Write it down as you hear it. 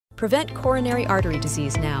Prevent coronary artery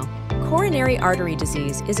disease now. Coronary artery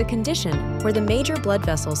disease is a condition where the major blood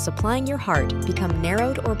vessels supplying your heart become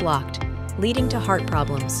narrowed or blocked, leading to heart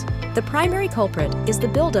problems. The primary culprit is the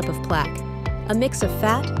buildup of plaque, a mix of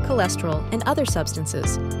fat, cholesterol, and other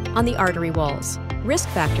substances, on the artery walls. Risk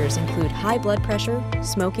factors include high blood pressure,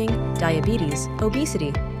 smoking, diabetes,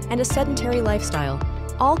 obesity, and a sedentary lifestyle,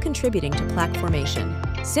 all contributing to plaque formation.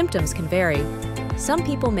 Symptoms can vary. Some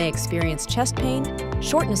people may experience chest pain,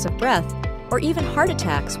 shortness of breath, or even heart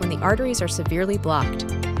attacks when the arteries are severely blocked.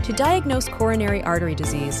 To diagnose coronary artery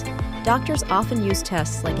disease, doctors often use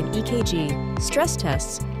tests like an EKG, stress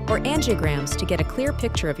tests, or angiograms to get a clear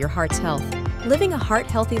picture of your heart's health. Living a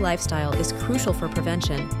heart-healthy lifestyle is crucial for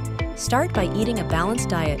prevention. Start by eating a balanced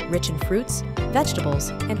diet rich in fruits, vegetables,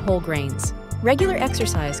 and whole grains. Regular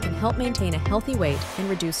exercise can help maintain a healthy weight and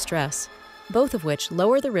reduce stress, both of which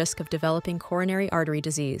lower the risk of developing coronary artery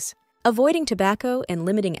disease. Avoiding tobacco and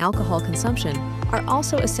limiting alcohol consumption are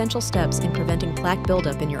also essential steps in preventing plaque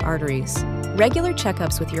buildup in your arteries. Regular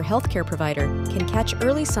checkups with your healthcare provider can catch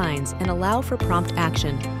early signs and allow for prompt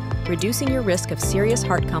action, reducing your risk of serious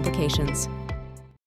heart complications.